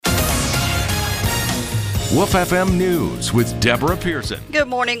Wolf FM News with Deborah Pearson. Good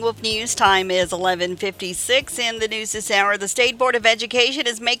morning, Wolf News. Time is 11:56. In the news this hour, the State Board of Education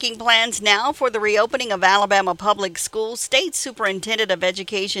is making plans now for the reopening of Alabama public schools. State Superintendent of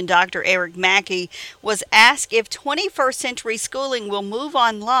Education Dr. Eric Mackey was asked if 21st century schooling will move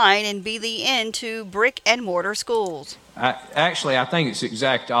online and be the end to brick and mortar schools. Actually, I think it's the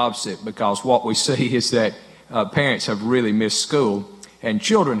exact opposite, because what we see is that parents have really missed school. And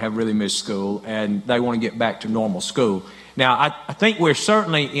children have really missed school, and they want to get back to normal school. Now, I think we're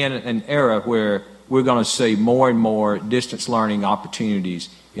certainly in an era where we're going to see more and more distance learning opportunities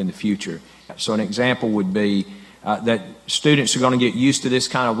in the future. So an example would be that students are going to get used to this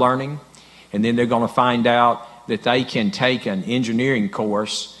kind of learning, and then they're going to find out that they can take an engineering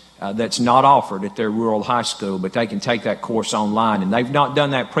course that's not offered at their rural high school, but they can take that course online. And they've not done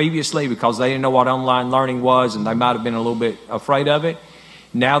that previously because they didn't know what online learning was, and they might have been a little bit afraid of it.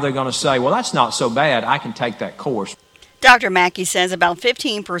 Now they're going to say, well, that's not so bad. I can take that course. Dr. Mackey says about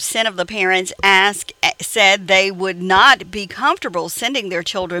 15% of the parents asked said they would not be comfortable sending their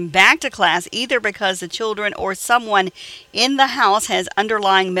children back to class, either because the children or someone in the house has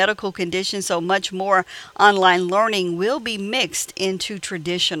underlying medical conditions, so much more online learning will be mixed into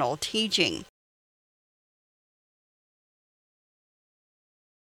traditional teaching.